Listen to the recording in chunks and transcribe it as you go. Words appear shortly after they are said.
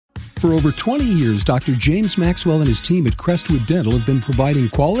For over 20 years, Dr. James Maxwell and his team at Crestwood Dental have been providing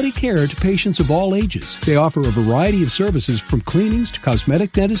quality care to patients of all ages. They offer a variety of services from cleanings to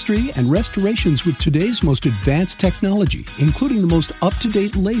cosmetic dentistry and restorations with today's most advanced technology, including the most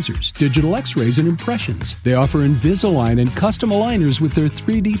up-to-date lasers, digital x-rays, and impressions. They offer Invisalign and custom aligners with their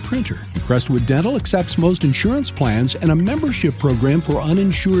 3D printer. Crestwood Dental accepts most insurance plans and a membership program for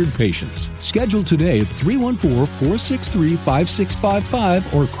uninsured patients. Schedule today at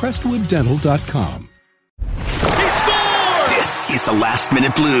 314-463-5655 or crestwooddental.com. He scores! This is the Last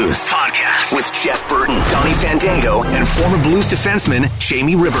Minute Blues podcast with Jeff Burton, Donnie Fandango, and former Blues defenseman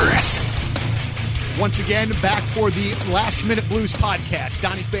Jamie Rivers. Once again, back for the Last Minute Blues podcast.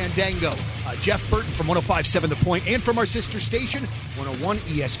 Donnie Fandango, Jeff Burton from 105.7 The Point, and from our sister station, 101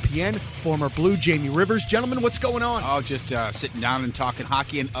 ESPN, former Blue Jamie Rivers. Gentlemen, what's going on? Oh, just sitting down and talking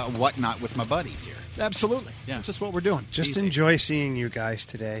hockey and whatnot with my buddies here. Absolutely. Yeah. That's just what we're doing. Just enjoy seeing you guys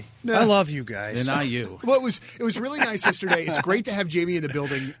today. Yeah. I love you guys. And not you. Well, it was really nice yesterday. It's great to have Jamie in the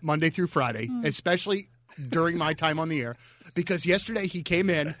building Monday through Friday, especially during my time on the air, because yesterday he came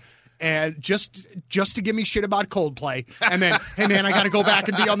in and just to give me shit about Coldplay, and then, hey man, I got to go back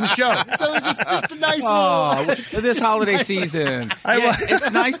and be on the show. So it's just a nice little this holiday season.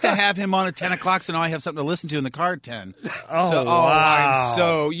 It's nice to have him on at 10 o'clock, so now I have something to listen to in the car at 10. Wow.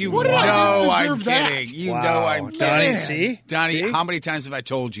 I'm deserve kidding. That? You know I'm kidding. Donnie, Donnie, how many times have I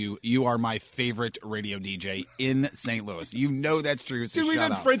told you you are my favorite radio DJ in St. Louis? You know that's true. So dude, we've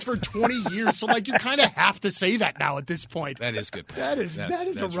been friends for 20 years, so like you kind of have to say that now at this point. That is good. That is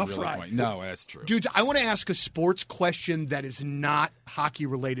a rough really ride. Point. No, that's true. Dudes, I want to ask a sports question that is not hockey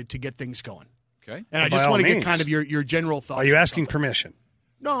related to get things going. Okay. And I just want to get kind of your general thoughts. Are you asking permission?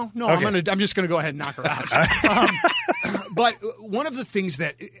 No. Okay. I'm just going to go ahead and knock her out. But one of the things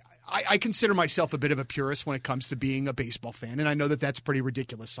that I consider myself a bit of a purist when it comes to being a baseball fan, and I know that that's pretty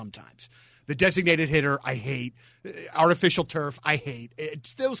ridiculous sometimes. The designated hitter, I hate. Artificial turf, I hate.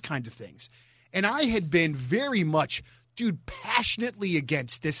 It's those kinds of things. And I had been very much, passionately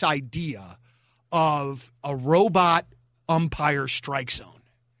against this idea of a robot umpire strike zone.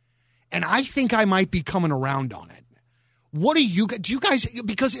 And I think I might be coming around on it. What do you guys,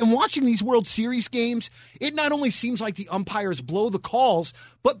 because in watching these World Series games, it not only seems like the umpires blow the calls,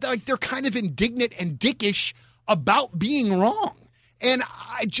 but like they're kind of indignant and dickish about being wrong. And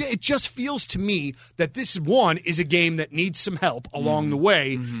it just feels to me that this one is a game that needs some help along the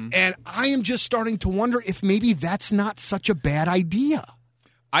way. Mm-hmm. And I am just starting to wonder if maybe that's not such a bad idea.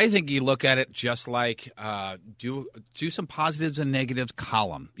 I think you look at it just like do some positives and negatives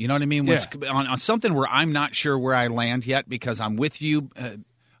column. You know what I mean? Yeah. On something where I'm not sure where I land yet because I'm with you.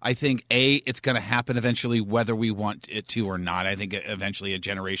 I think, it's going to happen eventually whether we want it to or not. I think eventually a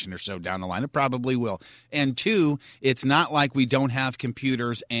generation or so down the line it probably will. And two, it's not like we don't have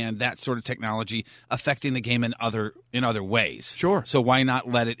computers and that sort of technology affecting the game in other ways. Sure. So why not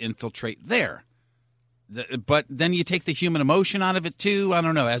let it infiltrate there? But then you take the human emotion out of it, too. I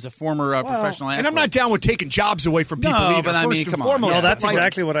don't know. As a former professional athlete. And I'm not down with taking jobs away from people either. But I mean, come on. Foremost, No, that's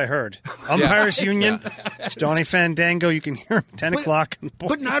exactly what I heard. Umpires Union, it's Donnie Fandango. You can hear him 10 o'clock.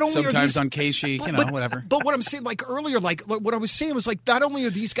 But not only sometimes are these, on Casey, whatever. But what I'm saying, like earlier, like what I was saying was like not only are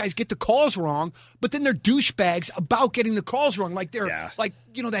these guys get the calls wrong, but then they're douchebags about getting the calls wrong. Like they're like,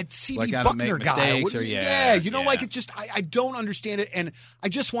 that C.B. Buckner guy. Like it just, I don't understand it. And I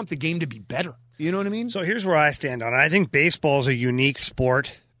just want the game to be better. You know what I mean? So here's where I stand on it. I think baseball is a unique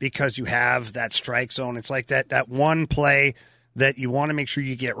sport because you have that strike zone. It's like that one play that you want to make sure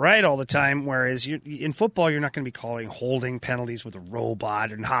you get right all the time, whereas in football, you're not going to be calling holding penalties with a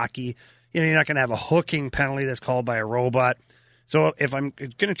robot. In hockey, you're not going to have a hooking penalty that's called by a robot. So if I'm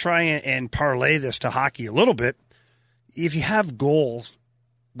going to try and parlay this to hockey a little bit, if you have goals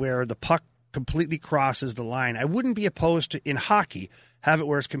where the puck completely crosses the line, I wouldn't be opposed to, in hockey, have it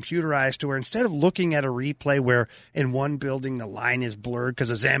where it's computerized to where instead of looking at a replay where in one building the line is blurred because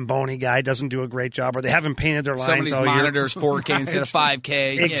a Zamboni guy doesn't do a great job or they haven't painted their lines all year. Monitors 4K instead of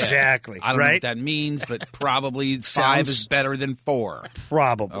 5K. Exactly. I don't know what that means, but probably 5 is better than 4.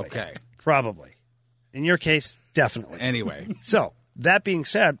 Probably. Okay. Probably. In your case, definitely. Anyway. So, that being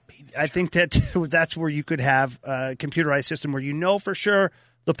said, I think that's where you could have a computerized system where you know for sure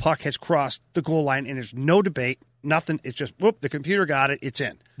the puck has crossed the goal line and there's no debate. Nothing. It's just, the computer got it. It's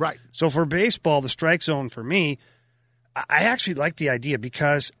in. Right. So for baseball, the strike zone for me, I actually like the idea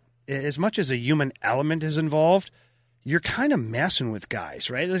because as much as a human element is involved, you're kind of messing with guys,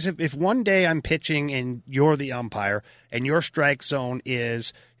 right? If one day I'm pitching and you're the umpire and your strike zone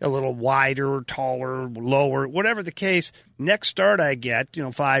is a little wider, taller, lower, whatever the case, next start I get,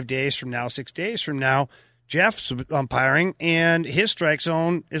 5 days from now, 6 days from now, Jeff's umpiring, and his strike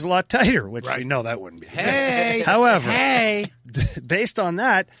zone is a lot tighter, which we know that wouldn't be. Hey, however, hey, based on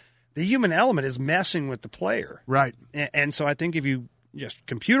that, the human element is messing with the player, Right. And so I think if you just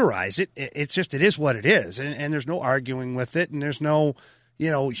computerize it, it is what it is, and there's no arguing with it, and there's no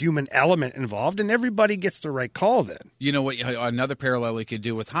human element involved, and everybody gets the right call then. You know what? Another parallel you could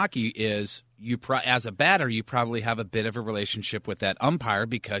do with hockey is as a batter, you probably have a bit of a relationship with that umpire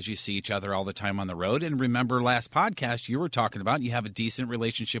because you see each other all the time on the road. And remember last podcast you were talking about you have a decent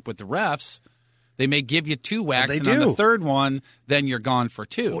relationship with the refs. They may give you 2 whacks, and on the third one, then you're gone for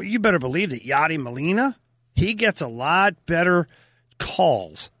 2. Well, you better believe that Yadi Molina, he gets a lot better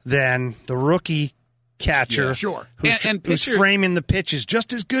calls than the rookie catcher, Yeah, sure. who's framing the pitches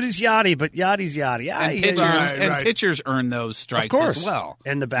just as good as Yachty, but Yachty's Yachty. And pitchers earn those strikes of course. as well.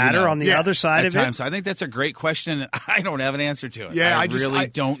 And the batter on the other side of it. So I think that's a great question, and I don't have an answer to it. Yeah, I really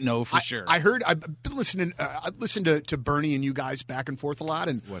don't know for sure. I've been listening. I listened to Bernie and you guys back and forth a lot,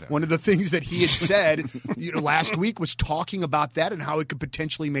 and one of the things that he had said, last week was talking about that and how it could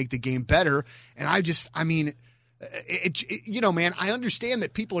potentially make the game better. And man, I understand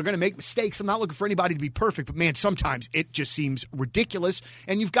that people are going to make mistakes. I'm not looking for anybody to be perfect, but man, sometimes it just seems ridiculous.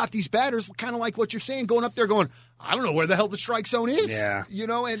 And you've got these batters, kind of like what you're saying, going up there going, I don't know where the hell the strike zone is. Yeah.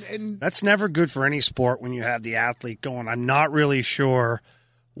 And that's never good for any sport when you have the athlete going, I'm not really sure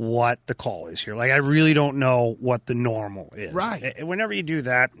what the call is here. Like, I really don't know what the normal is. Right. Whenever you do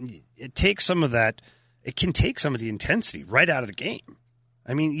that, it takes some of that, it can take some of the intensity right out of the game.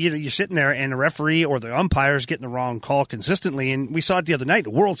 I mean, you're sitting there and the referee or the umpire is getting the wrong call consistently. And we saw it the other night.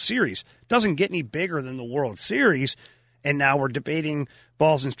 The World Series doesn't get any bigger than the World Series. And now we're debating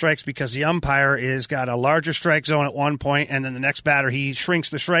balls and strikes because the umpire is got a larger strike zone at one point, and then the next batter, he shrinks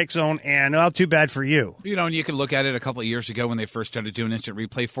the strike zone, and too bad for you. And you can look at it a couple of years ago when they first started doing instant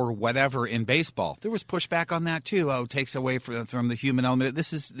replay for whatever in baseball. There was pushback on that too. It takes away from the human element.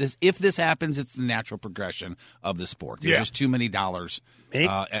 If this happens, it's the natural progression of the sport. There's just too many dollars.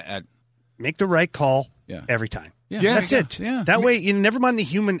 Make the right call every time. Yeah, that's it. Yeah. That way, never mind the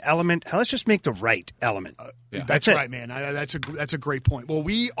human element. Let's just make the right element. That's right, man. That's a great point. Well,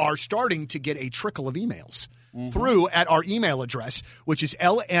 we are starting to get a trickle of emails through at our email address, which is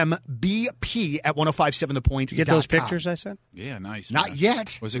lmbp@1057thepoint. Did you get those pictures I sent? Yeah, nice. Not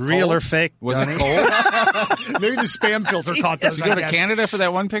yet. Was it real cold? or fake? Was Donnie? it cold? Maybe the spam filter caught those. Did you go to Canada for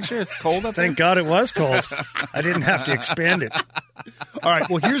that one picture? It's cold up there? Thank God it was cold. I didn't have to expand it. All right.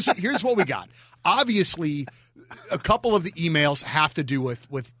 Well, here's what we got. Obviously, a couple of the emails have to do with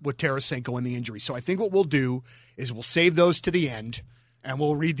Tarasenko and the injury. So I think what we'll do is we'll save those to the end, and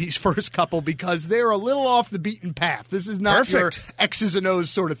we'll read these first couple because they're a little off the beaten path. This is not your X's and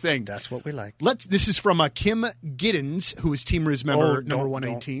O's sort of thing. That's what we like. This is from Kim Giddens, who is Team Riz member number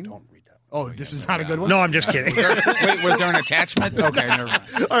 118. Don't read that. Oh, this is not a good one? No, I'm just kidding. Wait, was there an attachment? Okay, never mind.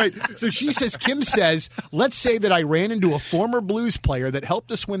 All right. So Kim says, let's say that I ran into a former Blues player that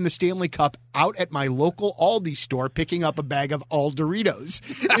helped us win the Stanley Cup out at my local Aldi store picking up a bag of all Doritos.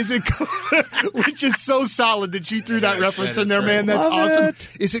 Which is so solid that she threw that reference in there, man. That's awesome.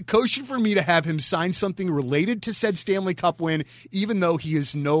 Is it kosher for me to have him sign something related to said Stanley Cup win, even though he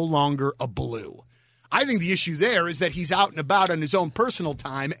is no longer a Blue? I think the issue there is that he's out and about on his own personal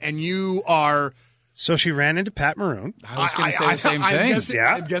time, and you are. So she ran into Pat Maroon. I was going to say the same thing.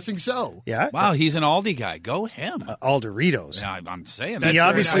 I'm guessing so. Yeah. Wow, he's an Aldi guy. Go him. All Doritos. Yeah, I'm saying he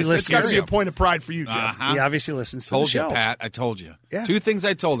obviously listens. It's got to be a point of pride for you, Jeff. Uh-huh. He obviously listens to told the show. You, Pat. I told you. Yeah. 2 things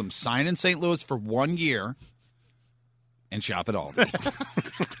I told him: sign in St. Louis for 1 year, and shop at Aldi.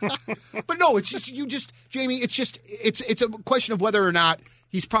 But no, it's just Jamie. It's a question of whether or not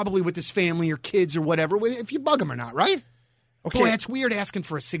he's probably with his family or kids or whatever. If you bug him or not, right? Okay. Boy, it's weird asking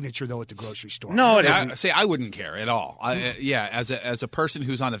for a signature though at the grocery store. No, it isn't. See, I wouldn't care at all. As a person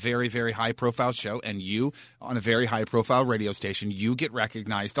who's on a very, very high profile show, and you on a very high profile radio station, you get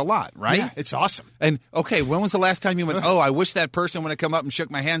recognized a lot, right? Yeah, it's awesome. And okay, when was the last time you went? Oh, I wish that person would have come up and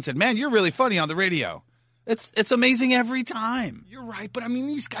shook my hand and said, "Man, you're really funny on the radio." It's amazing every time. You're right, but I mean,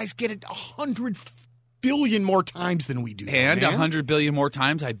 these guys get it 100 billion more times than we do. And 100 billion more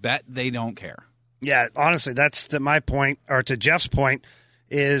times, I bet they don't care. Yeah, honestly, that's to my point, or to Jeff's point,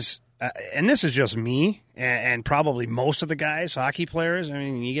 is, and this is just me, and probably most of the guys, hockey players. I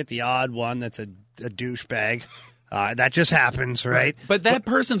mean, you get the odd one that's a douchebag. That just happens, right? But that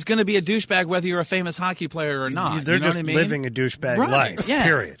person's going to be a douchebag whether you're a famous hockey player or not. They're you know just what I mean? living a douchebag life, yeah,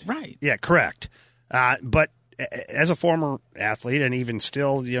 period. Right. Yeah, correct. But as a former athlete, and even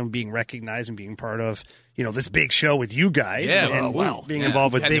still, being recognized and being part of, this big show with you guys, and being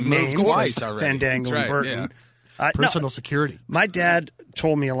involved with big names, twice like already. Fandango Right, and Burton. yeah. personal security. My dad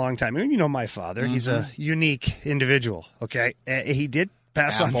told me a long time, you know my father, he's a unique individual, okay? He did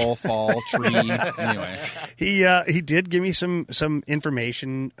pass Apple, fall, tree, anyway. He did give me some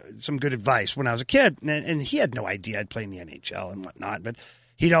information, some good advice when I was a kid, and he had no idea I'd play in the NHL and whatnot, but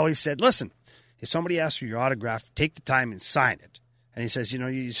he'd always said, listen, if somebody asks for your autograph, take the time and sign it. And he says,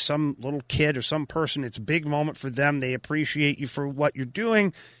 you some little kid or some person, it's a big moment for them. They appreciate you for what you're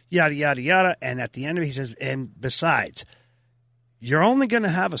doing, yada, yada, yada. And at the end of it, he says, and besides, you're only going to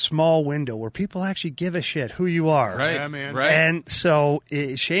have a small window where people actually give a shit who you are. Right, yeah, man. Right. And so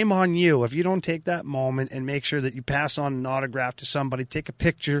shame on you if you don't take that moment and make sure that you pass on an autograph to somebody, take a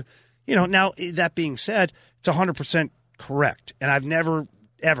picture. Now, that being said, it's 100% correct. And I've never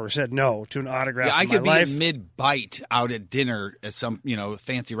ever said no to an autograph in I my could be life. in mid-bite out at dinner at some,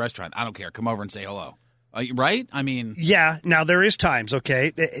 fancy restaurant. I don't care. Come over and say hello. Right? I mean... Yeah. Now, there is times,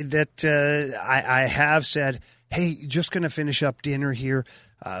 okay, that I have said, hey, just going to finish up dinner here.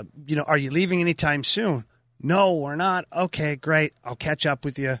 Are you leaving anytime soon? No, we're not. Okay, great. I'll catch up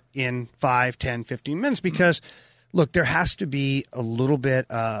with you in 5, 10, 15 minutes because, look, there has to be a little bit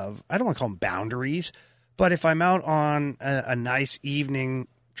of, I don't want to call them boundaries, but if I'm out on a nice evening,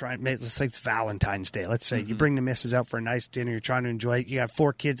 let's say it's Valentine's Day. Let's say you bring the missus out for a nice dinner. You're trying to enjoy it. You got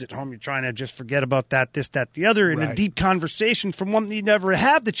 4 kids at home. You're trying to just forget about that, this, that, the other, in a deep conversation from one that you never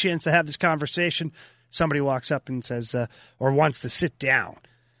have the chance to have this conversation. Somebody walks up and says, or wants to sit down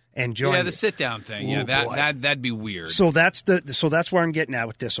and join. Yeah, the sit down thing. Yeah, that'd be weird. So that's where I'm getting at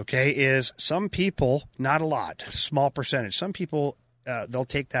with this. Okay, is some people, not a lot, small percentage. Some people they'll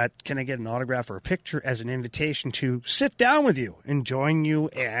take that. Can I get an autograph or a picture as an invitation to sit down with you and join you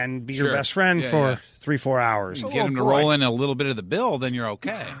and be your best friend for 3-4 hours. Get them to roll in a little bit of the bill, then you're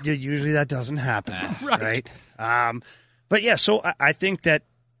okay. Usually that doesn't happen, right? But yeah, so I think that.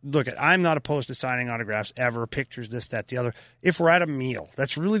 Look, I'm not opposed to signing autographs ever, pictures, this, that, the other. If we're at a meal,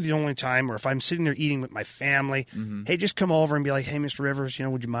 that's really the only time, or if I'm sitting there eating with my family, hey, just come over and be like, hey, Mr. Rivers,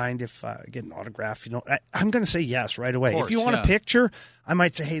 would you mind if I get an autograph? I'm going to say yes right away. Course, if you want a picture, I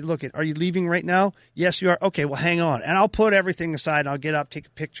might say, hey, look, are you leaving right now? Yes, you are. Okay, well, hang on. And I'll put everything aside. I'll get up, take a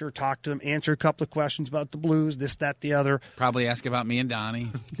picture, talk to them, answer a couple of questions about the Blues, this, that, the other. Probably ask about me and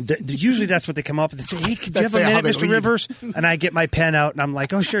Donnie. Usually that's what they come up with. They say, hey, could you have a minute, Mr. Rivers? And I get my pen out, and I'm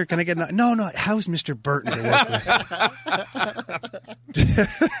like, oh, sure, can I get No, how's Mr. Burton to work with?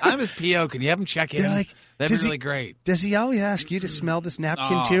 I'm his PO. Can you have him check in? Like, that'd be really great. Does he always ask you to smell this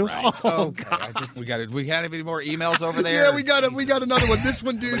napkin too? Right. Oh, okay. God. We got any more emails over there? Yeah, we got another one. This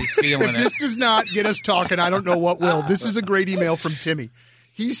one, dude. If this does not get us talking, I don't know what will. This is a great email from Timmy.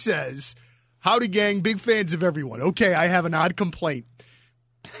 He says, howdy, gang. Big fans of everyone. Okay, I have an odd complaint.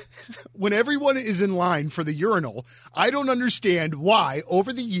 When everyone is in line for the urinal, I don't understand why,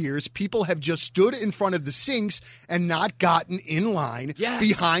 over the years, people have just stood in front of the sinks and not gotten in line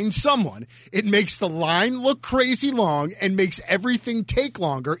behind someone. It makes the line look crazy long and makes everything take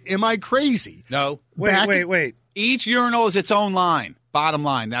longer. Am I crazy? No. Wait. Each urinal is its own line. Bottom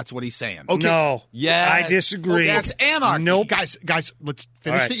line, that's what he's saying. Okay. No. Yes. I disagree. That's anarchy. Nope. Guys, let's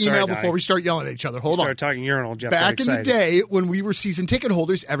finish the email before we start yelling at each other. Hold on. Start talking urinal, Jeff. Back in the day, when we were season ticket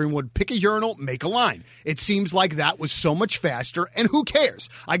holders, everyone would pick a urinal, make a line. It seems like that was so much faster, and who cares?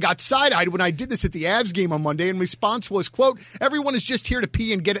 I got side-eyed when I did this at the Avs game on Monday, and response was, quote, everyone is just here to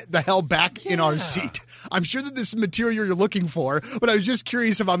pee and get the hell back in our seat. I'm sure that this is material you're looking for, but I was just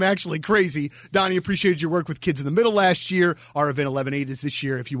curious if I'm actually crazy. Donnie, appreciated your work with Kids in the Middle last year. Our event 11-8 is this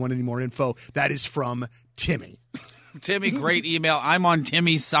year if you want any more info. That is from Timmy. Timmy, great email. I'm on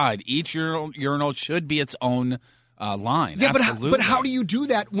Timmy's side. Each urinal should be its own line. Yeah, Absolutely. but how do you do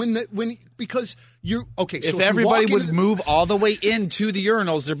that because you're okay? So if everybody would move all the way into the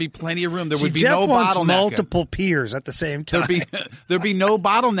urinals, there'd be plenty of room. There would be Jeff no wants bottleneck. multiple peers at the same time. There'd be no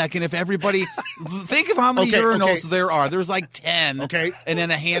bottlenecking if everybody. Think of how many urinals there are. There's like 10. Okay, and then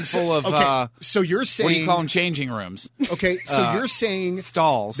a handful of. So you're saying, what do you call them? Changing rooms. Okay, so you're saying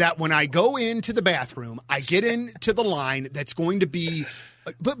stalls. That when I go into the bathroom, I get into the line that's going to be.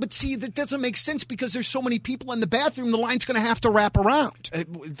 But see, that doesn't make sense because there's so many people in the bathroom, the line's going to have to wrap around.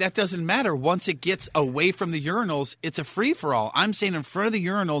 That doesn't matter. Once it gets away from the urinals, it's a free-for-all. I'm saying in front of the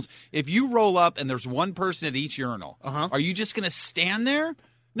urinals, if you roll up and there's one person at each urinal, are you just going to stand there?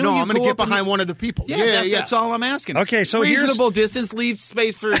 No, I'm going to get behind one of the people. Yeah. That's all I'm asking. Okay, so reasonable distance, leave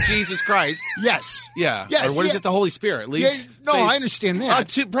space for Jesus Christ. Yes. Yeah. Yes, or what is it? The Holy Spirit. No, I understand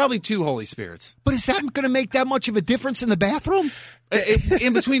that. Probably 2 Holy Spirits. But is that going to make that much of a difference in the bathroom?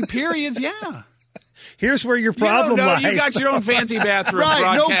 In between periods, yeah. here's where your problem lies. You got your own fancy bathroom, Right,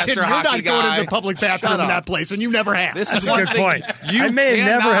 no broadcaster, kidding. You're not hockey going guy. to the public bathroom in that place, and you never have. This That's is a one good thing point. you I may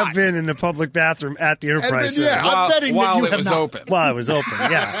never cannot. have been in the public bathroom at the Enterprise Center. Yeah, I'm betting that while you it have was not. open. Well, it was open,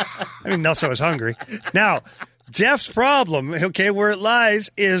 yeah. I mean, also I was hungry. Now, Jeff's problem, okay, where it lies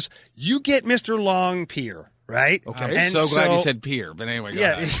is you get Mr. Long Pier, right? Okay. I'm And so glad you said peer, but anyway, go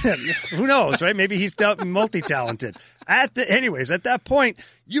Yeah, ahead. who knows, right? Maybe he's multi-talented. Anyways, at that point,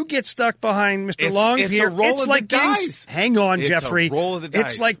 you get stuck behind Mr. Long it's Pier. a roll It's of like the getting. dice. Hang on, It's Jeffrey. a roll of the dice.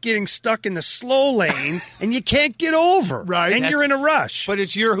 It's like getting stuck in the slow lane and you can't get over. Right. And you're in a rush. But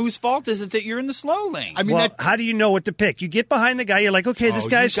it's whose fault is it that you're in the slow lane? I mean, Well, that, how do you know what to pick? You get behind the guy. You're like, okay, this Oh,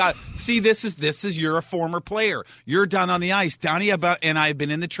 guy's. see, this is you're a former player. You're down on the ice. Donnie and I have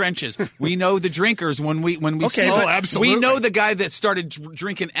been in the trenches. We know the drinkers when we Okay, see but- them. absolutely. We know the guy that started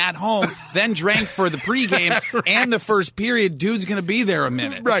drinking at home, then drank for the pregame and the first period. Dude's going to be there a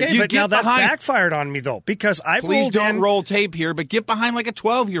minute. Right. Okay, You but get now that's behind. backfired on me though because I've Please rolled don't in. roll tape here, but get behind like a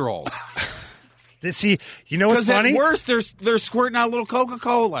 12-year-old. See, you know what's Because funny? at worst, they're squirting out a little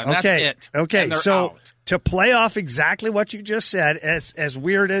Coca-Cola. And Okay. That's it. Okay. And they're So out. to play off exactly what you just said, as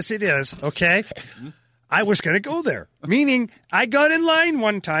weird as it is, okay, I was going to go there. Meaning, I got in line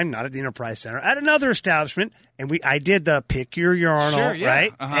one time, not at the Enterprise Center, at another establishment, and I did the pick your urinal, Sure, yeah.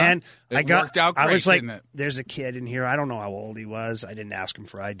 right? Uh-huh. And It worked out I great, was like, didn't it? "There's a kid in here. I don't know how old he was. I didn't ask him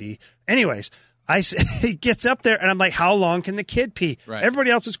for ID." Anyways. He gets up there, and I'm like, how long can the kid pee? Right. Everybody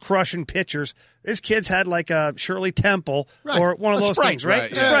else is crushing pitchers. This kid's had like a Shirley Temple Right. or one of A those Sprite. things, right?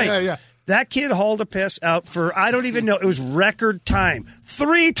 Right, yeah. Sprite. Yeah. That kid hauled a piss out for, I don't even know, it was record time.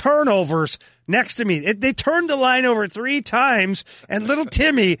 3 turnovers next to me. They turned the line over 3 times, and little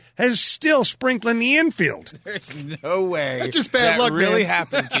Timmy is still sprinkling the infield. There's no way That's just bad luck, really man.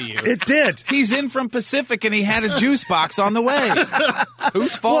 happened to you. It did. He's in from Pacific, and he had a juice box on the way.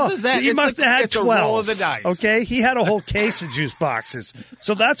 Whose fault Well, is that? he It's must a, have had it's 12. a roll of the dice. Okay? He had a whole case of juice boxes.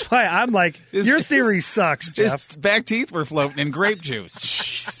 So that's why I'm like, His- your theory sucks, His Jeff. back teeth were floating in grape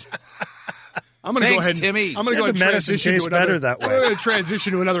juice. I'm going to go Thanks, ahead. And, Timmy. I'm going to go Said ahead and the medicine transition tastes to another, better that way. I'm going to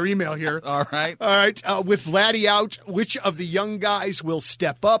transition to another email here. All right. All right. With Vladdy out, which of the young guys will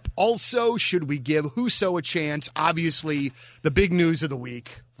step up? Also, should we give Husso a chance? Obviously, the big news of the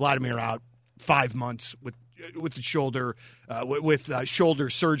week: Vladimir out 5 months with the shoulder shoulder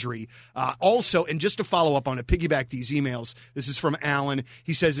surgery. Also, and just to follow up on it, piggyback these emails. This is from Alan.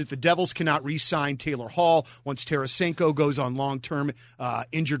 He says that the Devils cannot re-sign Taylor Hall once Tarasenko goes on long-term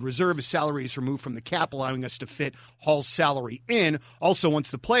injured reserve. His salary is removed from the cap, allowing us to fit Hall's salary in. Also,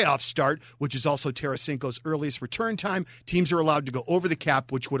 once the playoffs start, which is also Tarasenko's earliest return time, teams are allowed to go over the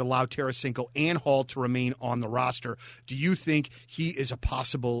cap, which would allow Tarasenko and Hall to remain on the roster. Do you think he is a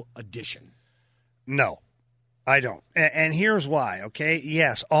possible addition? No, I don't. And here's why, okay?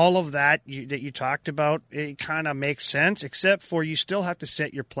 Yes, all of that that you talked about, it kind of makes sense, except for you still have to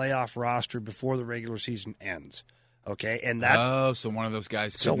set your playoff roster before the regular season ends, okay? And that So one of those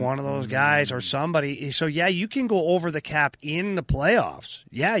guys. so couldn't- one of those guys or somebody. So, yeah, you can go over the cap in the playoffs.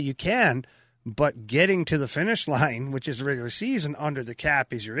 Yeah, you can. But getting to the finish line, which is the regular season, under the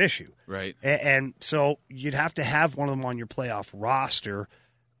cap is your issue. Right. And so you'd have to have one of them on your playoff roster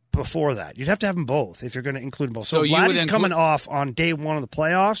before that. You'd have to have them both if you're going to include them both. So, So if you would Vladdy's coming off on day one of the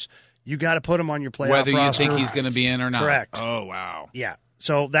playoffs, you got to put him on your playoff Whether you roster. think he's going to be in or not. Correct. Oh, wow. Yeah.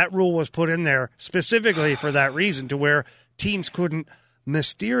 So that rule was put in there specifically for that reason, to where teams couldn't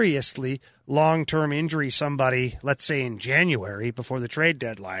mysteriously long-term injury somebody, let's say in January before the trade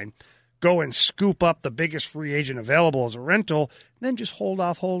deadline, go and scoop up the biggest free agent available as a rental, then just hold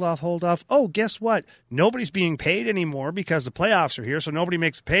off. Oh, guess what? Nobody's being paid anymore because the playoffs are here, so nobody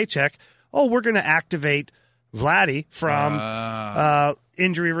makes a paycheck. Oh, we're going to activate Vladdy from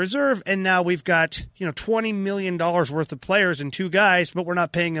injury reserve, and now we've got $20 million worth of players and 2 guys, but we're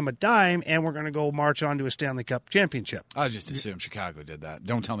not paying them a dime, and we're going to go march on to a Stanley Cup championship. I just assume Chicago did that.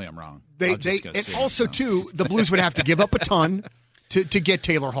 Don't tell me I'm wrong. They I'll just and assume, also, no. too, the Blues would have to give up a ton to get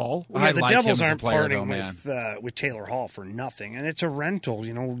Taylor Hall. I Yeah, the like Devils him as a aren't player, parting though, with Taylor Hall for nothing, and it's a rental.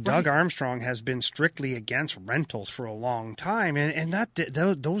 Doug Armstrong has been strictly against rentals for a long time, and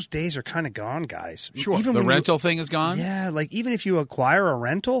those days are kind of gone, guys. Sure. Even The when rental thing is gone? yeah, like even if you acquire a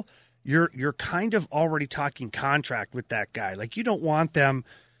rental, you're kind of already talking contract with that guy. Like you don't want them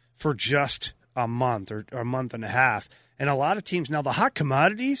for just a month or a month and a half. And a lot of teams now, the hot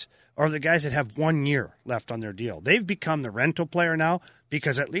commodities are the guys that have 1 year left on their deal. They've become the rental player now,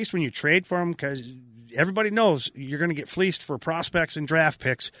 because at least when you trade for them, because everybody knows you're going to get fleeced for prospects and draft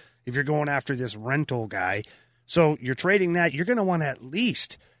picks if you're going after this rental guy. So you're trading that. You're going to want to at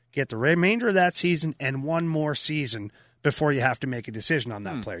least get the remainder of that season and one more season before you have to make a decision on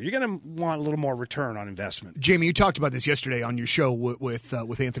that player. You're going to want a little more return on investment. Jamie, you talked about this yesterday on your show with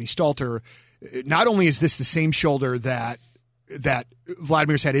Anthony Stalter. Not only is this the same shoulder that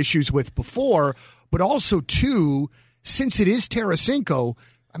Vladimir's had issues with before, but also, too, since it is Tarasenko,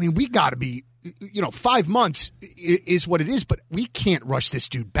 I mean, we got to be, 5 months is what it is, but we can't rush this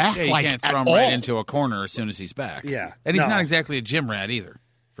dude back. Yeah, you can't throw him right into a corner as soon as he's back. Yeah. And he's not exactly a gym rat either.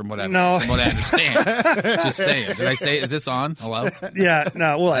 From what I understand. Just saying. Did I say, is this on? Hello? Yeah,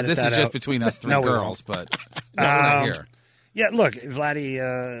 no, we'll edit this that is just out. between us three girls, but that's what I hear. Yeah, look,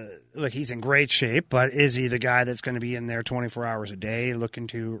 Vladdy, he's in great shape, but is he the guy that's going to be in there 24 hours a day looking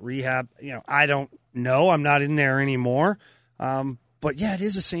to rehab? I don't know. I'm not in there anymore. But, yeah, it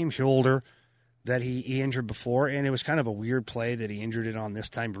is the same shoulder that he injured before, and it was kind of a weird play that he injured it on this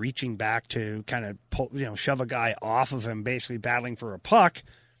time, reaching back to kind of shove a guy off of him, basically battling for a puck.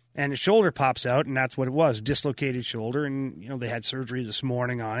 And his shoulder pops out, and that's what it was, dislocated shoulder. And, they had surgery this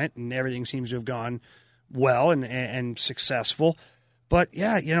morning on it, and everything seems to have gone well and successful. But,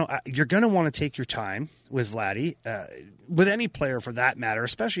 yeah, you're going to want to take your time with Vladdy, with any player for that matter,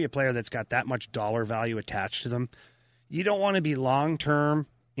 especially a player that's got that much dollar value attached to them. You don't want to be long-term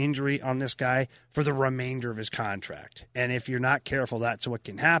injury on this guy for the remainder of his contract. And if you're not careful, that's what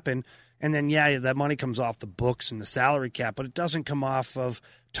can happen. And then, that money comes off the books and the salary cap, but it doesn't come off of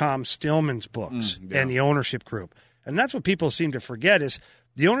Tom Stillman's books and the ownership group. And that's what people seem to forget is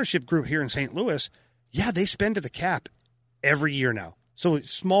the ownership group here in St. Louis, they spend to the cap every year now. So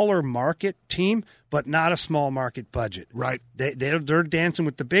smaller market team, but not a small market budget. Right. They're dancing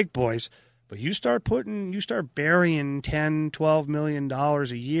with the big boys. But you start burying $10, $12 million a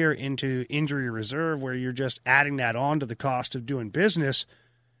year into injury reserve where you're just adding that on to the cost of doing business.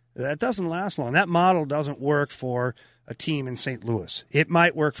 That doesn't last long. That model doesn't work for a team in St. Louis. It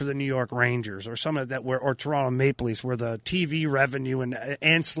might work for the New York Rangers or some of that, or Toronto Maple Leafs, where the TV revenue and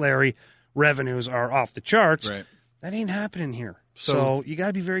ancillary revenues are off the charts. Right. That ain't happening here. So you got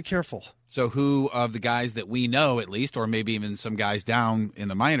to be very careful. So who of the guys that we know, at least, or maybe even some guys down in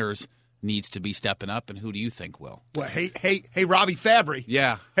the minors, needs to be stepping up, and who do you think will? Well, hey, Robbie Fabry.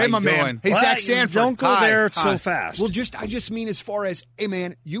 Yeah. Hey, my man. Hey, Zach Sanford. Don't go there so Hi. fast. Well, I just mean as far as, hey,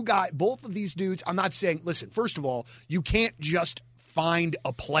 man, you got both of these dudes. I'm not saying, listen, first of all, you can't just find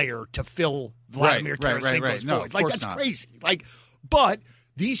a player to fill Vladimir Tarasenko's No, void. of course That's not. crazy. But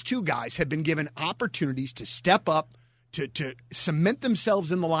these two guys have been given opportunities to step up, to cement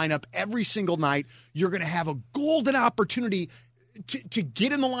themselves in the lineup every single night. You're going to have a golden opportunity to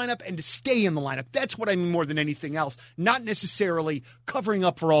get in the lineup and to stay in the lineup. That's what I mean more than anything else. Not necessarily covering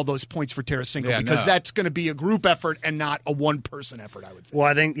up for all those points for Tarasenko because that's going to be a group effort and not a one-person effort, I would think. Well,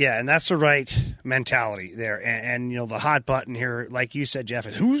 I think, and that's the right mentality there. And the hot button here, like you said, Jeff,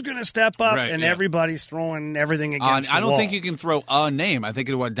 is who's going to step up? Right, everybody's throwing everything against the I don't wall. think you can throw a name. I think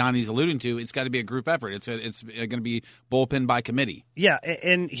what Donnie's alluding to, it's got to be a group effort. It's going to be bullpen by committee. Yeah,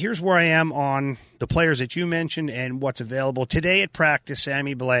 and here's where I am on the players that you mentioned and what's available. Today at practice,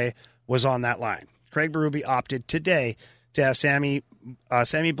 Sammy Blais was on that line. Craig Berube opted today to have Sammy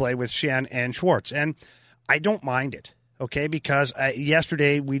Blais with Schenn and Schwartz. And I don't mind it, okay, because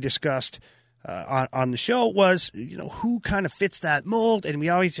yesterday we discussed on the show was, who kind of fits that mold. And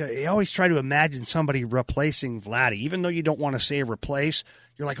you always try to imagine somebody replacing Vladdy. Even though you don't want to say replace,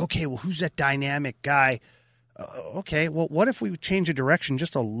 you're like, okay, well, who's that dynamic guy? Okay, well, what if we change the direction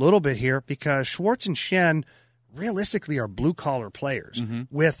just a little bit here? Because Schwartz and Schenn realistically are blue-collar players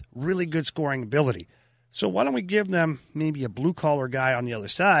with really good scoring ability. So why don't we give them maybe a blue-collar guy on the other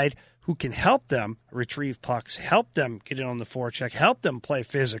side who can help them retrieve pucks, help them get in on the forecheck, help them play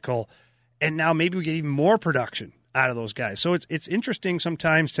physical, and now maybe we get even more production out of those guys. So it's interesting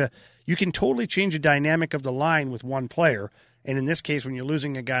sometimes you can totally change the dynamic of the line with one player. And in this case, when you're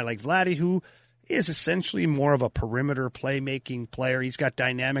losing a guy like Vladdy, who is essentially more of a perimeter playmaking player, he's got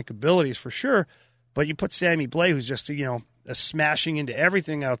dynamic abilities for sure. But you put Sammy Blais, who's just, smashing into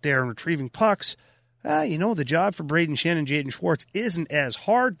everything out there and retrieving pucks, the job for Braden Schenn and Jaden Schwartz isn't as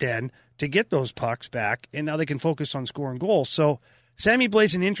hard then to get those pucks back, and now they can focus on scoring goals. So Sammy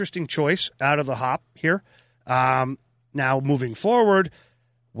Blais an interesting choice out of the hop here. Now moving forward,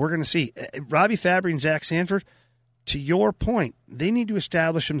 we're going to see Robbie Fabry and Zach Sanford, to your point, they need to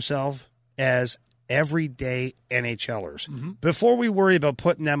establish themselves as everyday NHLers before we worry about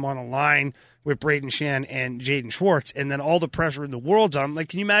putting them on a line with Braden Schenn and Jaden Schwartz, and then all the pressure in the world's on them. Like,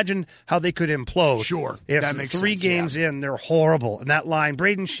 can you imagine how they could implode? Sure. If that makes three sense, games in, they're horrible. And that line,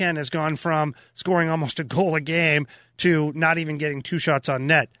 Braden Schenn has gone from scoring almost a goal a game to not even getting 2 shots on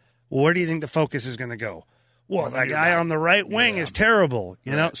net. Well, where do you think the focus is going to go? Well, that guy on the right wing is terrible.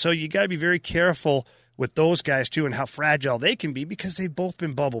 You know, so you got to be very careful with those guys too and how fragile they can be because they've both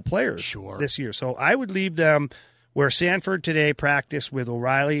been bubble players this year. So I would leave them where Sanford today practiced with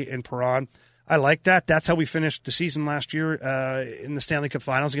O'Reilly and Perron. I like that. That's how we finished the season last year in the Stanley Cup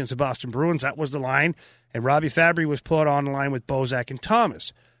Finals against the Boston Bruins. That was the line. And Robbie Fabry was put on the line with Bozak and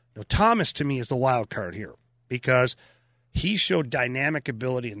Thomas. Now, Thomas, to me, is the wild card here because he showed dynamic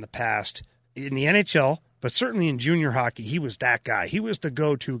ability in the past in the NHL, but certainly in junior hockey, he was that guy. He was the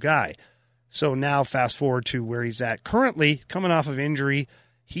go-to guy. So now fast forward to where he's at currently, coming off of injury.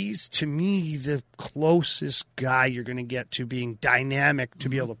 He's, to me, the closest guy you're going to get to being dynamic to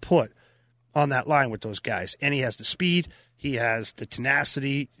be able to put on that line with those guys. And he has the speed. He has the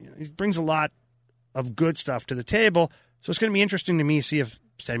tenacity. He brings a lot of good stuff to the table. So it's going to be interesting to me to see if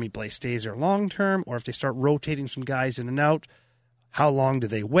Sammy Blais stays there long-term or if they start rotating some guys in and out. How long do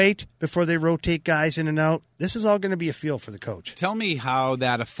they wait before they rotate guys in and out? This is all going to be a feel for the coach. Tell me how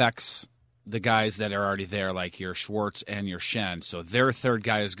that affects the guys that are already there, like your Schwartz and your Shen. So their third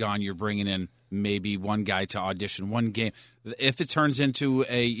guy is gone. You're bringing in maybe one guy to audition one game. If it turns into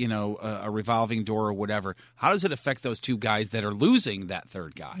a revolving door or whatever, how does it affect those two guys that are losing that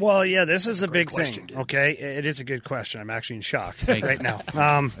third guy? Well, yeah, this is a big thing. Okay, it is a good question. I'm actually in shock right now.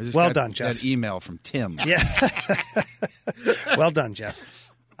 Well done, Jeff. That email from Tim. Yeah. Well done,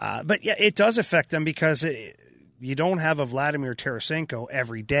 Jeff. But yeah, it does affect them because you don't have a Vladimir Tarasenko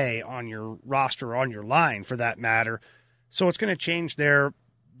every day on your roster, on your line for that matter. So it's going to change their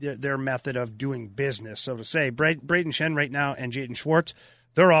method of doing business, so to say. Braden Shen right now and Jaden Schwartz,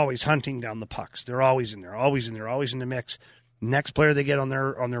 they're always hunting down the pucks. They're always in there, always in the mix. Next player they get on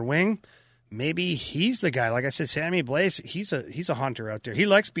their wing, maybe he's the guy. Like I said, Sammy Blais, he's a hunter out there. He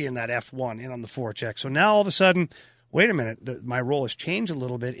likes being that F1 in on the forecheck. So now all of a sudden, wait a minute, my role has changed a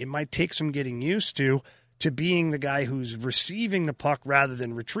little bit. It might take some getting used to being the guy who's receiving the puck rather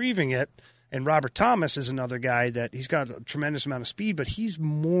than retrieving it. And Robert Thomas is another guy that he's got a tremendous amount of speed, but he's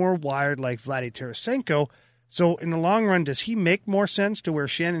more wired like Vladimir Tarasenko. So in the long run, does he make more sense to where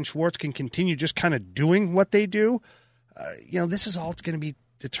Shen and Schwartz can continue just kind of doing what they do? This is all going to be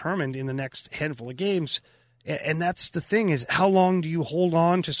determined in the next handful of games. And that's the thing is, how long do you hold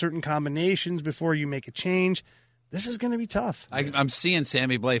on to certain combinations before you make a change? This is going to be tough. I'm seeing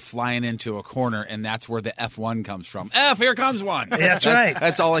Sammy Blais flying into a corner, and that's where the F1 comes from. Here comes one. That's right.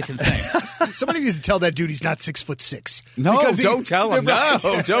 That's all I can think. Somebody needs to tell that dude he's not 6'6". No, don't tell him. No,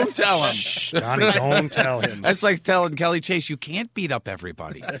 don't tell him. Shh, Donnie, don't tell him. That's like telling Kelly Chase, you can't beat up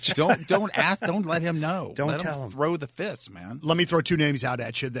everybody. Don't ask. Don't let him know. Don't let tell him. Throw the fists, man. Let me throw two names out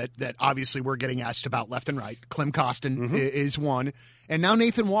at you that obviously we're getting asked about left and right. Clem Costin is one, and now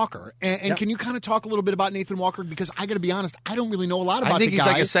Nathan Walker. And can you kind of talk a little bit about Nathan Walker? Because I got to be honest, I don't really know a lot about the guy. I think he's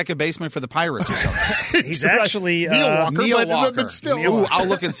like a second baseman for the Pirates or something. He's actually Neil Walker, but still. Ooh, I'll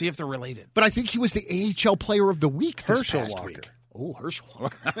look and see if they're related. But I think he was the AHL Player of the Week this Herschel past Walker. week. Oh, Herschel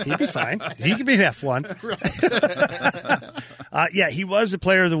Walker. He'd be fine. He could be an F1. He was the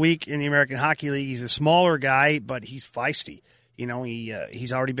Player of the Week in the American Hockey League. He's a smaller guy, but he's feisty.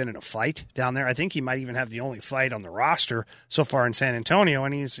 He's already been in a fight down there. I think he might even have the only fight on the roster so far in San Antonio,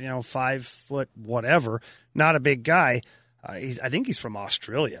 and he's 5 foot whatever, not a big guy. I think he's from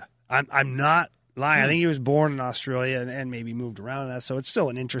Australia. I'm not lying. I think he was born in Australia and maybe moved around that. So it's still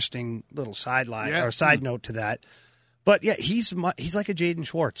an interesting little sideline or side note to that. But yeah, he's like a Jaden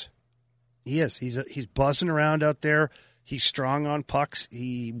Schwartz. He is. He's buzzing around out there. He's strong on pucks.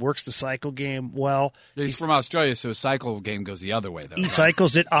 He works the cycle game well. He's from Australia, so his cycle game goes the other way, though. He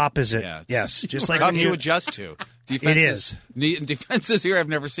cycles it opposite. Yeah, yes, just like tough to adjust to. Defenses, defenses here, I've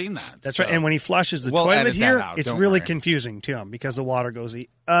never seen that. That's right. And when he flushes the toilet here, it's really confusing to him because the water goes the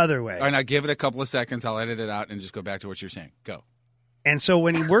other way. All right, now give it a couple of seconds. I'll edit it out and just go back to what you're saying. Go. And so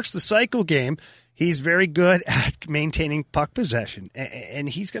when he works the cycle game, he's very good at maintaining puck possession, and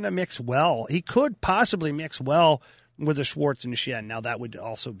he's going to mix well. He could possibly mix well with a Schwartz and a Shen. Now, that would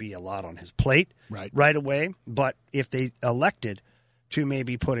also be a lot on his plate right away. But if they elected to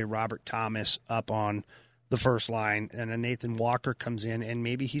maybe put a Robert Thomas up on the first line and a Nathan Walker comes in, and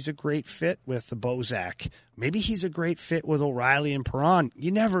maybe he's a great fit with the Bozak. Maybe he's a great fit with O'Reilly and Perron.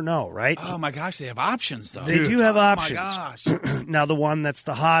 You never know, right? Oh, my gosh, they have options, though. They do have options. Oh, my gosh. Now, the one that's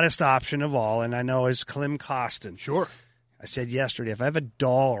the hottest option of all, and I know, is Clem Costin. Sure. I said yesterday, if I have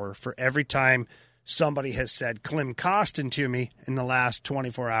 $1 for every time somebody has said Clem Costin to me in the last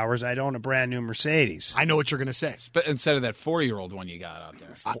 24 hours, I'd own a brand new Mercedes. I know what you're going to say. But instead of that 4-year-old one you got out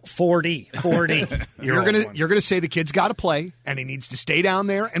there. 40. You're going to say the kid's got to play, and he needs to stay down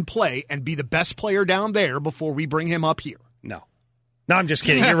there and play and be the best player down there before we bring him up here. No, I'm just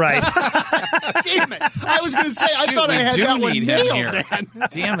kidding. You're right. Damn it. I was going to say, I thought I had that one nailed.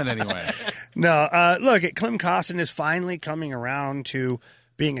 Damn it, anyway. No, look, Clem Costin is finally coming around to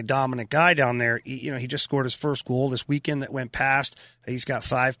being a dominant guy down there. He just scored his first goal this weekend that went past. He's got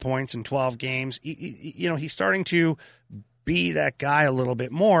 5 points in 12 games. He's starting to be that guy a little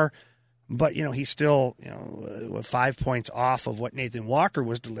bit more, but, he's still, 5 points off of what Nathan Walker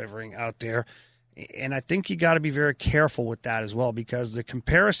was delivering out there. And I think you got to be very careful with that as well, because the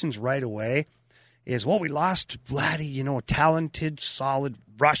comparisons right away is, we lost Vladdy, a talented, solid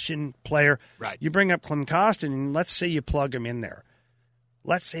Russian player. Right. You bring up Clem Costin, and let's say you plug him in there.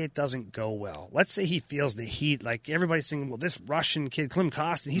 Let's say it doesn't go well. Let's say he feels the heat. Like everybody's thinking, this Russian kid, Clem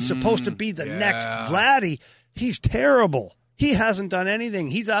Costin, he's supposed to be the next Vladdy. He's terrible. He hasn't done anything.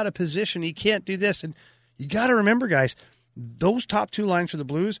 He's out of position. He can't do this. And you got to remember, guys, those top 2 lines for the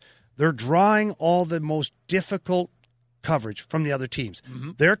Blues, they're drawing all the most difficult coverage from the other teams.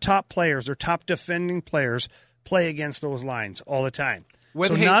 Mm-hmm. Their top players, their top defending players, play against those lines all the time.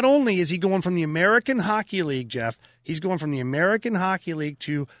 Not only is he going from the American Hockey League, Jeff, he's going from the American Hockey League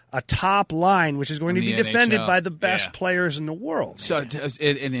to a top line, which is going to be defended by the best players in the world. So,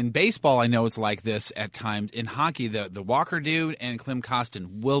 and in baseball, I know it's like this at times. In hockey, the Walker dude and Clem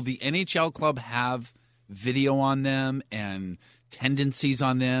Costin, will the NHL club have video on them and tendencies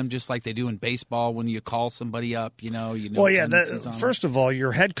on them, just like they do in baseball when you call somebody up, first of all,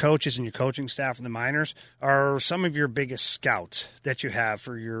 your head coaches and your coaching staff in the minors are some of your biggest scouts that you have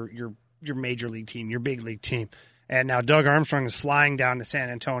for your major league team, your big league team. And now Doug Armstrong is flying down to San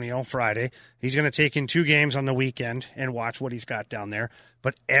Antonio Friday. He's going to take in 2 games on the weekend and watch what he's got down there.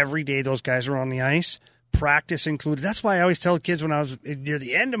 But every day those guys are on the ice, practice included. That's why I always tell kids when I was near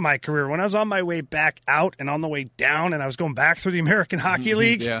the end of my career, when I was on my way back out and on the way down and I was going back through the American Hockey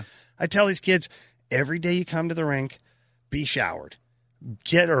League, I tell these kids, every day you come to the rink, be showered,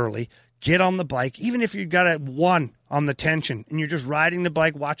 get early, get on the bike, even if you've got a 1 on the tension and you're just riding the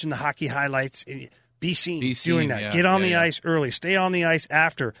bike, watching the hockey highlights, be seen doing that. Yeah. Get on the ice early, stay on the ice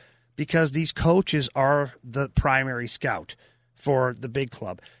after, because these coaches are the primary scout for the big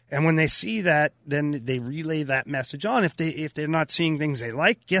club. And when they see that, then they relay that message on. If they're not seeing things they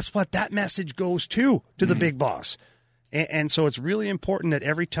like, guess what? That message goes to the big boss. And so it's really important that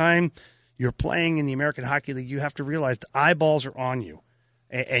every time you're playing in the American Hockey League, you have to realize the eyeballs are on you.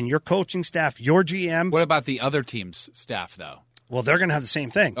 And your coaching staff, your GM. What about the other team's staff, though? Well, they're going to have the same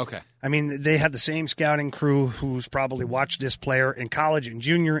thing. Okay. I mean, they have the same scouting crew who's probably watched this player in college and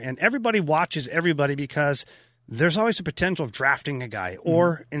junior, and everybody watches everybody because there's always a potential of drafting a guy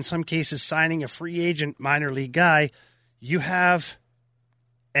or, in some cases, signing a free agent minor league guy. You have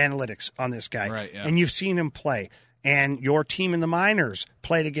analytics on this guy, right, yeah. And you've seen him play. And your team in the minors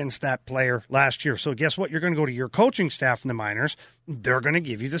played against that player last year. So guess what? You're going to go to your coaching staff in the minors. They're going to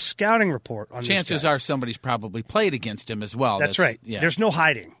give you the scouting report on this guy. Chances are somebody's probably played against him as well. That's right. Yeah. There's no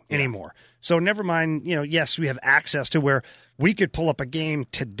hiding anymore. So never mind, yes, we have access to where we could pull up a game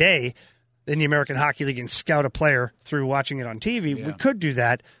today in the American Hockey League and scout a player through watching it on TV. Yeah. We could do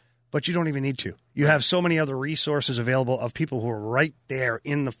that, but you don't even need to. You have so many other resources available of people who are right there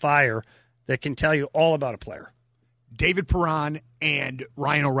in the fire that can tell you all about a player. David Perron and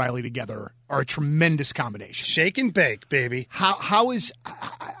Ryan O'Reilly together are a tremendous combination. Shake and bake, baby.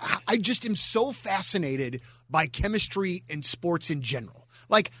 I just am so fascinated by chemistry and sports in general.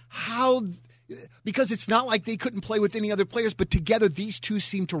 Like because it's not like they couldn't play with any other players, but together these two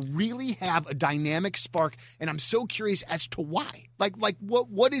seem to really have a dynamic spark, and I'm so curious as to why. Like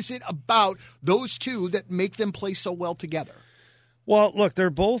what is it about those two that make them play so well together? Well, look, they're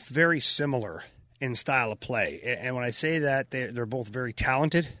both very similar in style of play. And when I say that, they're both very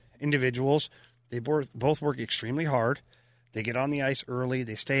talented individuals. They both work extremely hard. They get on the ice early.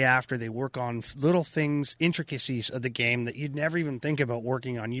 They stay after. They work on little things, intricacies of the game that you'd never even think about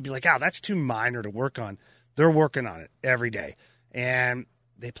working on. You'd be like, that's too minor to work on. They're working on it every day. And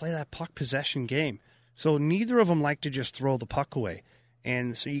they play that puck possession game. So neither of them like to just throw the puck away.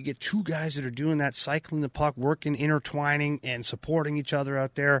 And so you get 2 guys that are doing that, cycling the puck, working, intertwining, and supporting each other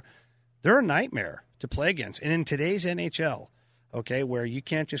out there. They're a nightmare to play against. And in today's NHL, okay, where you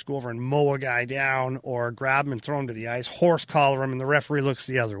can't just go over and mow a guy down or grab him and throw him to the ice, horse collar him, and the referee looks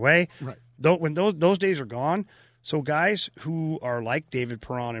the other way. Right. When those days are gone, so guys who are like David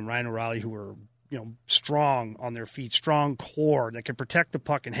Perron and Ryan O'Reilly, who are strong on their feet, strong core that can protect the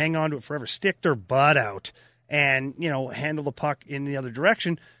puck and hang on to it forever, stick their butt out and handle the puck in the other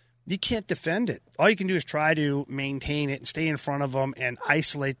direction. You can't defend it. All you can do is try to maintain it and stay in front of them and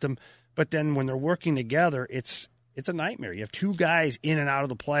isolate them. But then when they're working together, it's a nightmare. You have 2 guys in and out of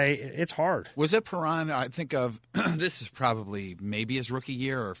the play. It's hard. Was it Perron? I think of this is probably maybe his rookie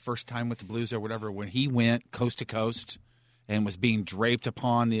year or first time with the Blues or whatever, when he went coast to coast and was being draped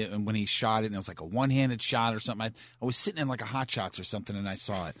upon when he shot it, and it was like a one-handed shot or something. I was sitting in like a Hot Shots or something, and I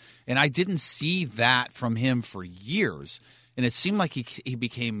saw it. And I didn't see that from him for years. And it seemed like he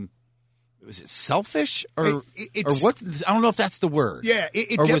became, was it selfish? Or what? I don't know if that's the word. Yeah.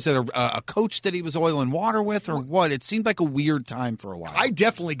 Or was it a coach that he was oil and water with, or what? It seemed like a weird time for a while. I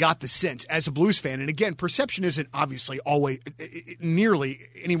definitely got the sense as a Blues fan, and again, perception isn't obviously always nearly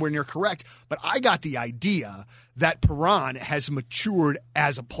anywhere near correct, but I got the idea that Perron has matured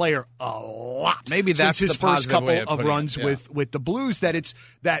as a player a lot. Maybe that's since his the first couple way of of runs with the Blues. That it's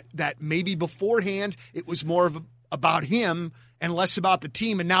that maybe beforehand it was more about him and less about the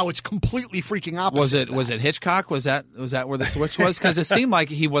team, and now it's completely freaking opposite. Was it Hitchcock? Was that where the switch was? Because it seemed like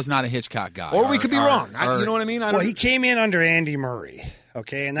he was not a Hitchcock guy. Or we could be wrong. You know what I mean? He came in under Andy Murray,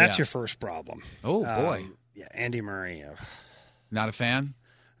 okay, and that's your first problem. Oh, boy. Yeah, Andy Murray. Not a fan?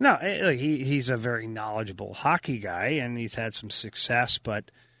 No, he's a very knowledgeable hockey guy, and he's had some success,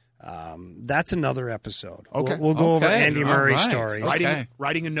 but that's another episode. Okay. We'll go over Andy Murray's stories.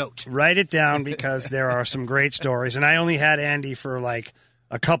 Writing a note. Write it down because there are some great stories, and I only had Andy for like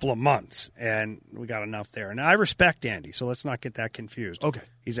a couple of months, and we got enough there. And I respect Andy, so let's not get that confused. Okay.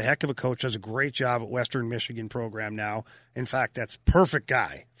 He's a heck of a coach, does a great job at Western Michigan program now. In fact, that's perfect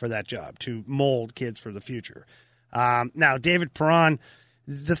guy for that job, to mold kids for the future. Now, David Perron,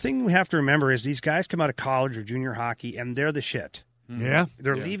 the thing we have to remember is these guys come out of college or junior hockey, and they're the shit. Yeah.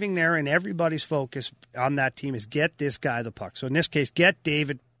 They're leaving there, and everybody's focus on that team is get this guy the puck. So in this case, get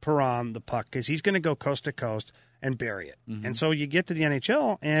David Perron the puck because he's going to go coast to coast and bury it. Mm-hmm. And so you get to the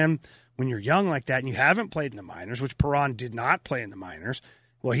NHL, and when you're young like that and you haven't played in the minors, which Perron did not play in the minors,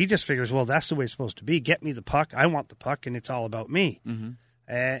 well, he just figures, well, that's the way it's supposed to be. Get me the puck. I want the puck, and it's all about me. Mm-hmm.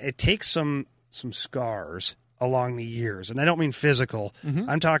 It takes some scars along the years. And I don't mean physical. Mm-hmm.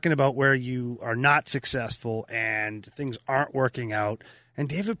 I'm talking about where you are not successful and things aren't working out. And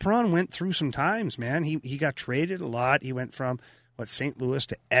David Perron went through some times, man. He got traded a lot. He went from, St. Louis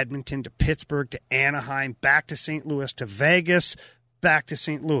to Edmonton to Pittsburgh to Anaheim, back to St. Louis to Vegas, back to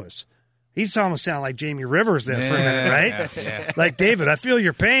St. Louis. He's almost sound like Jamie Rivers there for a minute, right? Yeah. Like, David, I feel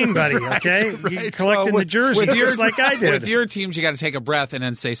your pain, buddy, okay? Right. You're collecting the jersey just like I did. With your teams, you got to take a breath and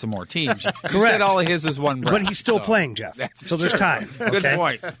then say some more teams. You said all of his is one breath. But he's still playing, Jeff. So there's time. Okay? Good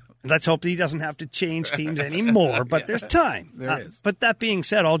point. Let's hope that he doesn't have to change teams anymore, but there's time. There is. But that being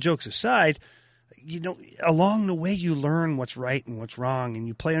said, all jokes aside, along the way you learn what's right and what's wrong, and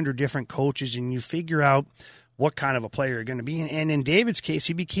you play under different coaches, and you figure out what kind of a player you're going to be. And in David's case,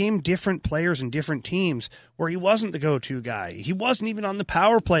 he became different players in different teams where he wasn't the go-to guy. He wasn't even on the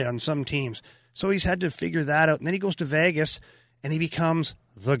power play on some teams. So he's had to figure that out. And then he goes to Vegas, and he becomes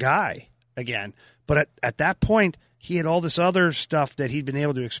the guy again. But at that point, he had all this other stuff that he'd been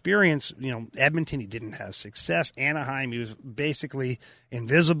able to experience. Edmonton, he didn't have success. Anaheim, he was basically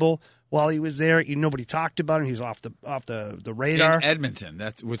invisible while he was there. Nobody talked about him. He was off the radar. In Edmonton,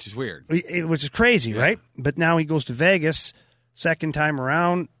 which is weird. Which is crazy, right? But now he goes to Vegas second time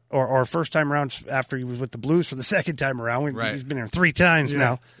around, or first time around after he was with the Blues for the second time around. Right. He's been there 3 times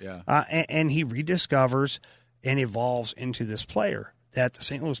now. Yeah. And he rediscovers and evolves into this player that the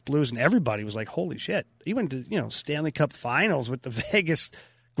St. Louis Blues and everybody was like, holy shit. He went to Stanley Cup finals with the Vegas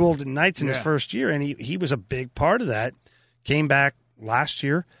Golden Knights in his first year, and he was a big part of that. Came back last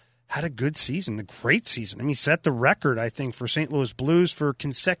year, had a good season, a great season. I mean, he set the record, I think, for St. Louis Blues for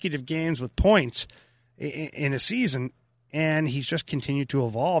consecutive games with points in a season, and he's just continued to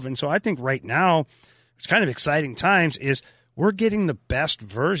evolve. And so I think right now, it's kind of exciting times, is we're getting the best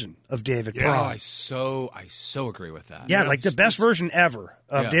version of David Perron. I so agree with that. Yeah, like the best version ever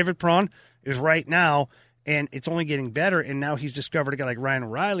of David Perron is right now, and it's only getting better. And now he's discovered a guy like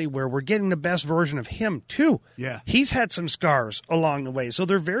Perron-O'Reilly where we're getting the best version of him, too. Yeah. He's had some scars along the way. So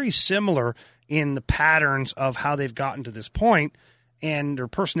they're very similar in the patterns of how they've gotten to this point, and their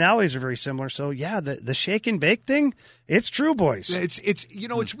personalities are very similar. So, yeah, the shake and bake thing, it's true, boys. It's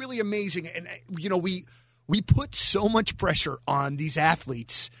it's really amazing. And, we put so much pressure on these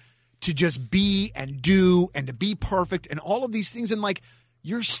athletes to just be and do and to be perfect and all of these things. And,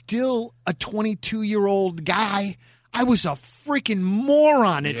 you're still a 22-year-old guy. I was a freaking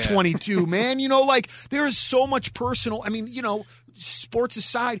moron at 22, man. There is so much personal. I mean, sports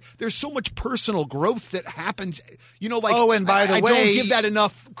aside, there's so much personal growth that happens. And by the way, I don't give that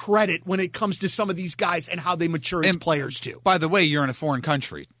enough credit when it comes to some of these guys and how they mature as players too. By the way, you're in a foreign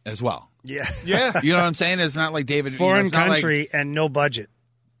country as well. Yeah. You know what I'm saying? It's not like David. Foreign country and no budget.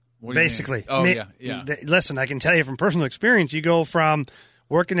 Basically. Oh, yeah. Listen, I can tell you from personal experience, you go from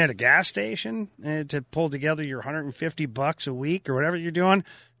working at a gas station to pull together your $150 a week or whatever you're doing,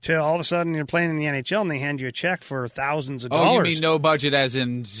 till all of a sudden you're playing in the NHL and they hand you a check for thousands of dollars. Oh, you mean no budget as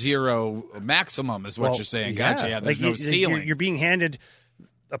in zero maximum is what you're saying. Gotcha. Yeah, there's no ceiling. You're being handed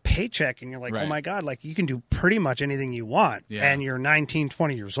a paycheck and you're like, oh my God, like you can do pretty much anything you want. Yeah. And you're 19,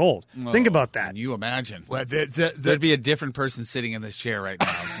 20 years old. Think about that. Can you imagine? Well, there'd be a different person sitting in this chair right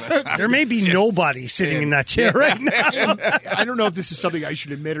now. There may be nobody sitting in that chair right now. I don't know if this is something I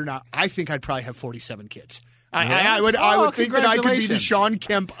should admit or not. I think I'd probably have 47 kids. I would think that I could be the Sean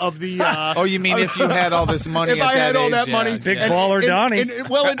Kemp of the. Oh, you mean if you had all this money? If I had all that money, big baller, Donnie.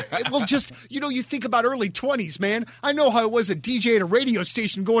 Well, just you think about early 20s, man. I know how it was a DJ at a radio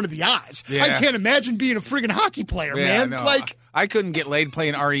station going to the Oz. Yeah. I can't imagine being a friggin' hockey player, man. No. I couldn't get laid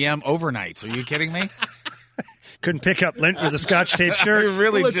playing REM overnights. Are you kidding me? Couldn't pick up lint with a Scotch tape shirt.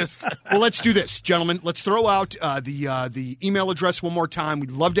 Let's do this, gentlemen. Let's throw out the email address one more time.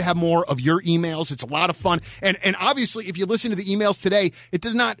 We'd love to have more of your emails. It's a lot of fun. And obviously, if you listen to the emails today, it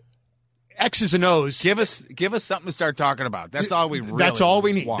does not X's and O's. Give us something to start talking about. That's all we really That's all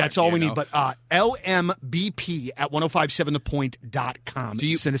we need. Want, That's all we need. But LMBP at 1057thepoint.com.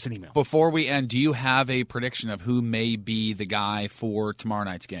 Send us an email. Before we end, do you have a prediction of who may be the guy for tomorrow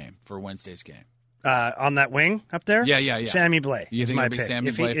night's game, for Wednesday's game? On that wing up there? Yeah. Sammy Blais. You think it'll be Sammy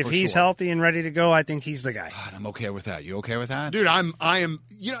Blais if he's healthy and ready to go, I think he's the guy. God, I'm okay with that. You okay with that? Dude, I am,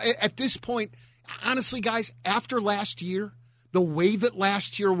 at this point, honestly, guys, after last year, the way that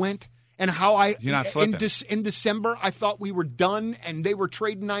last year went, and how in December, I thought we were done, and they were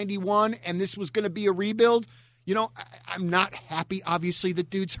trading 91, and this was going to be a rebuild. I'm not happy, obviously, that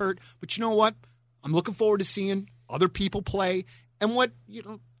dude's hurt, but you know what? I'm looking forward to seeing other people play, and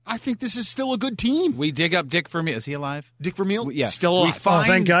I think this is still a good team. We dig up Dick Vermeil. Is he alive? Dick Vermeil? Yeah. Still alive.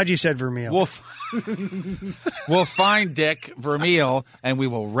 Thank God you said Vermeil. We'll find Dick Vermeil, and we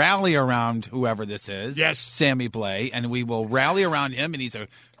will rally around whoever this is. Yes. Sammy Blais, and we will rally around him, and he's a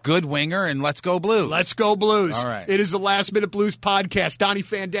good winger, and let's go Blues. Let's go Blues. All right. It is the Last Minute Blues podcast. Donnie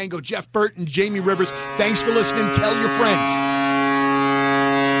Fandango, Jeff Burton, Jamie Rivers. Thanks for listening. Tell your friends.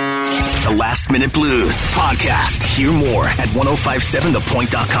 The Last Minute Blues podcast. Hear more at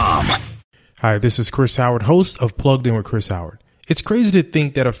 1057thepoint.com. Hi, this is Chris Howard, host of Plugged In with Chris Howard. It's crazy to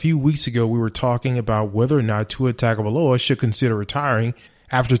think that a few weeks ago we were talking about whether or not Tua Tagovailoa should consider retiring.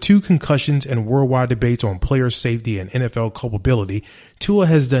 After 2 concussions and worldwide debates on player safety and NFL culpability, Tua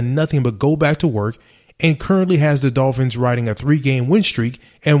has done nothing but go back to work and currently has the Dolphins riding a 3-game win streak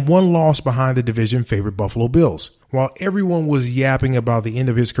and 1 loss behind the division favorite Buffalo Bills. While everyone was yapping about the end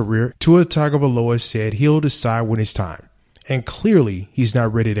of his career, Tua Tagovailoa said he'll decide when it's time. And clearly, he's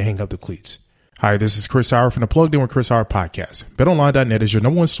not ready to hang up the cleats. Hi, this is Chris Howard from the Plugged In with Chris Howard podcast. BetOnline.net is your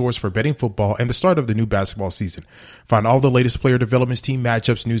 #1 source for betting football and the start of the new basketball season. Find all the latest player developments, team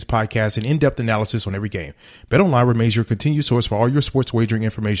matchups, news, podcasts, and in-depth analysis on every game. BetOnline remains your continued source for all your sports wagering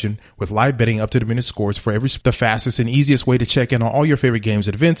information with live betting, up-to-the-minute scores for the fastest and easiest way to check in on all your favorite games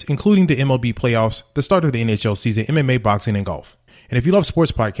and events, including the MLB playoffs, the start of the NHL season, MMA, boxing, and golf. And if you love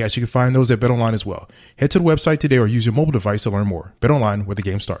sports podcasts, you can find those at BetOnline as well. Head to the website today or use your mobile device to learn more. BetOnline, where the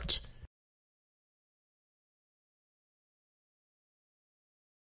game starts.